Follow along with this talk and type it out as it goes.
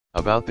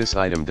About this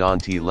item,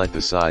 don't let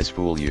the size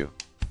fool you.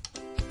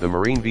 The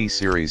Marine V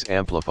series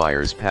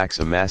amplifiers packs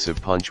a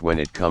massive punch when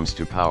it comes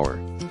to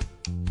power.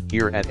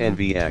 Here at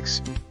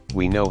NVX,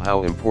 we know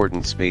how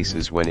important space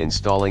is when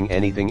installing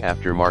anything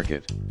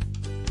aftermarket.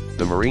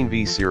 The Marine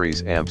V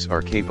series amps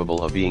are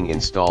capable of being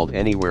installed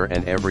anywhere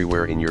and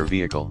everywhere in your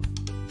vehicle.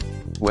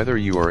 Whether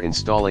you are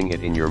installing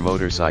it in your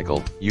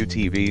motorcycle,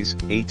 UTVs,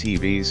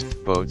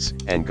 ATVs, boats,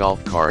 and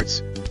golf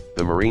carts,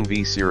 the Marine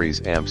V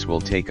series amps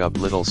will take up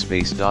little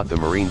space. The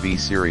Marine V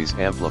series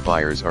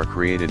amplifiers are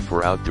created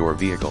for outdoor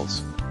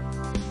vehicles.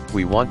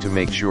 We want to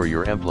make sure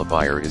your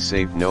amplifier is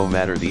safe no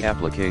matter the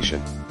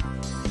application.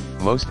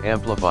 Most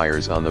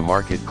amplifiers on the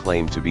market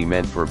claim to be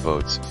meant for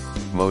boats,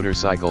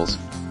 motorcycles,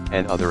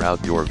 and other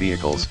outdoor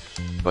vehicles,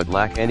 but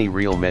lack any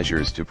real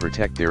measures to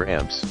protect their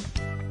amps.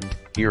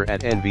 Here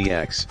at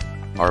NVX,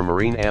 our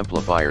marine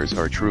amplifiers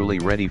are truly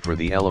ready for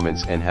the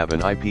elements and have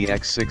an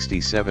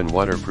IPX67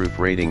 waterproof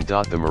rating.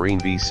 The Marine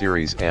V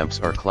series amps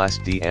are Class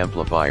D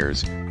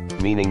amplifiers,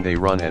 meaning they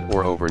run at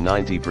or over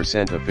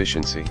 90%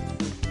 efficiency.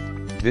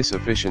 This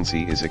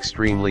efficiency is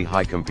extremely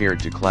high compared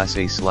to Class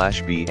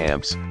A/B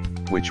amps,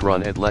 which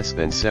run at less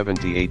than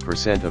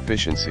 78%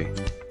 efficiency.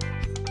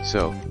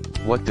 So,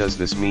 what does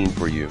this mean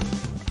for you?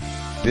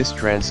 This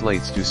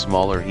translates to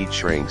smaller heat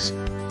shrinks,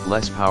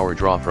 less power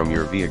draw from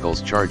your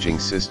vehicle's charging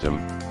system,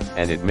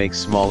 and it makes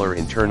smaller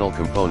internal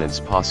components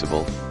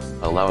possible,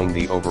 allowing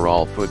the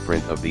overall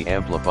footprint of the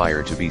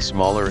amplifier to be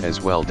smaller as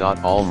well.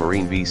 All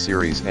Marine V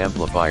series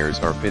amplifiers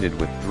are fitted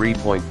with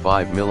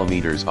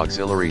 3.5mm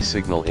auxiliary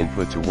signal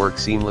input to work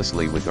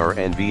seamlessly with our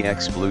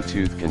NVX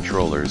Bluetooth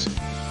controllers,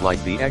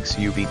 like the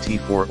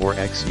XUBT4 or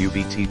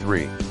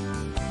XUBT3.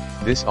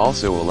 This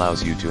also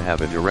allows you to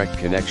have a direct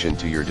connection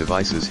to your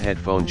device's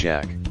headphone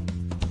jack.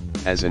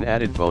 As an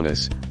added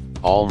bonus,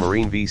 all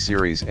Marine V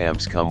series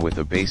amps come with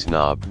a bass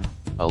knob,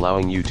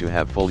 allowing you to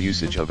have full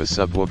usage of a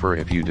subwoofer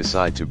if you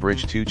decide to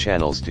bridge two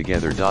channels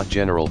together.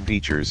 General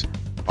features: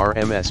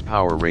 RMS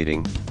power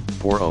rating,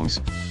 4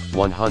 ohms,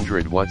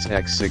 100 watts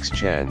x 6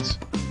 chans.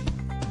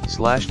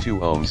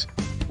 /2 ohms,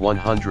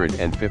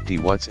 150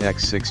 watts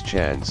x 6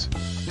 chans.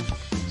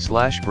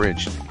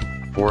 /bridged,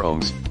 4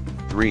 ohms,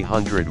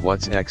 300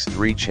 watts x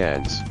 3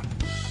 chans.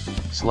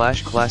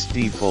 Class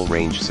D full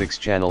range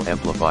 6-channel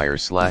amplifier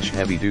 /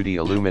 heavy duty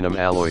aluminum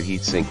alloy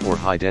heatsink or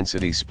high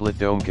density split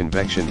dome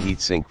convection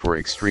heatsink for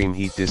extreme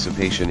heat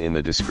dissipation. In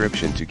the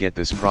description to get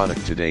this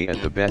product today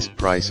at the best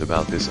price.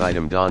 About this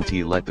item, don't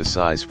let the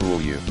size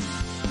fool you.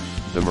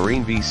 The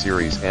Marine V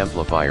series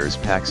amplifiers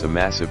packs a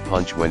massive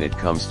punch when it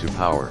comes to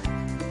power.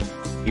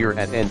 Here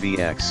at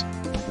NVX,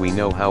 we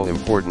know how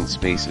important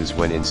space is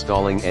when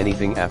installing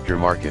anything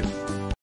aftermarket.